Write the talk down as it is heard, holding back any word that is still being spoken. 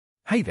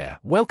Hey there,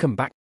 welcome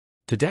back.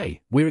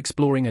 Today, we're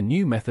exploring a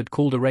new method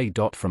called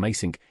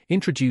Array.fromAsync,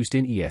 introduced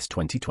in ES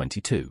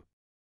 2022.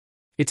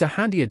 It's a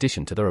handy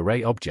addition to the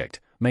array object,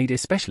 made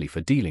especially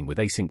for dealing with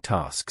async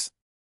tasks.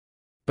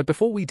 But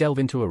before we delve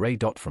into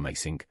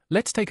Array.fromAsync,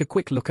 let's take a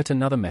quick look at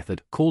another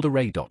method called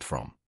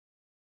Array.from.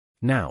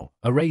 Now,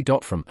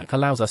 Array.from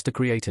allows us to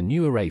create a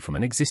new array from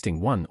an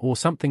existing one or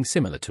something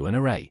similar to an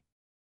array.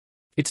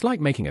 It's like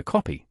making a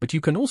copy, but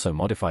you can also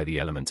modify the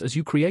elements as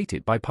you create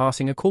it by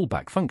passing a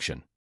callback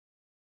function.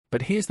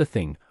 But here's the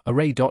thing,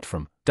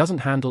 Array.from doesn't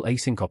handle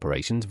async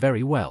operations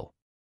very well.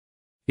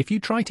 If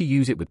you try to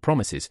use it with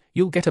promises,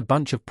 you'll get a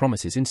bunch of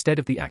promises instead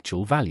of the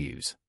actual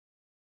values.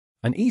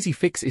 An easy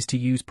fix is to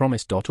use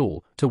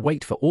promise.all to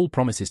wait for all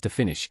promises to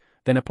finish,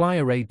 then apply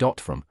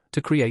Array.from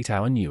to create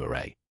our new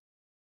array.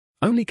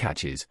 Only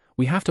catch is,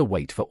 we have to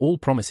wait for all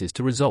promises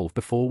to resolve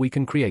before we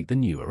can create the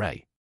new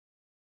array.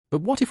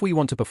 But what if we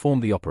want to perform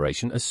the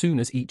operation as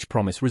soon as each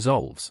promise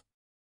resolves?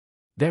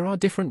 There are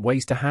different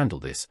ways to handle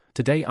this.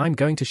 Today I'm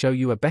going to show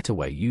you a better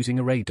way using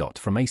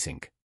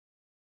Array.fromAsync.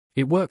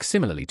 It works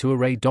similarly to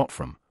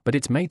Array.from, but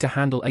it's made to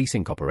handle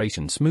async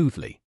operations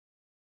smoothly.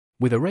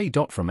 With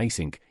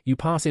Array.fromAsync, you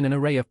pass in an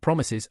array of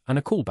promises and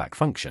a callback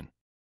function.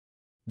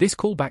 This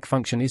callback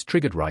function is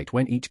triggered right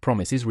when each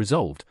promise is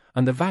resolved,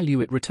 and the value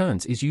it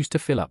returns is used to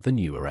fill up the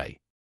new array.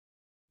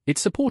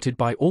 It's supported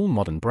by all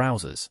modern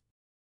browsers.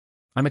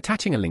 I'm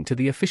attaching a link to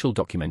the official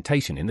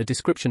documentation in the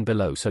description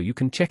below so you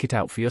can check it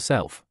out for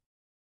yourself.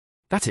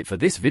 That's it for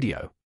this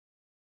video.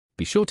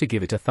 Be sure to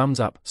give it a thumbs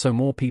up so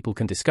more people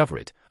can discover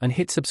it, and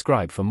hit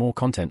subscribe for more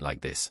content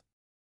like this.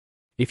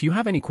 If you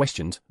have any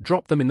questions,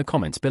 drop them in the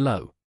comments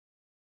below.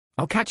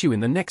 I'll catch you in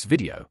the next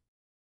video.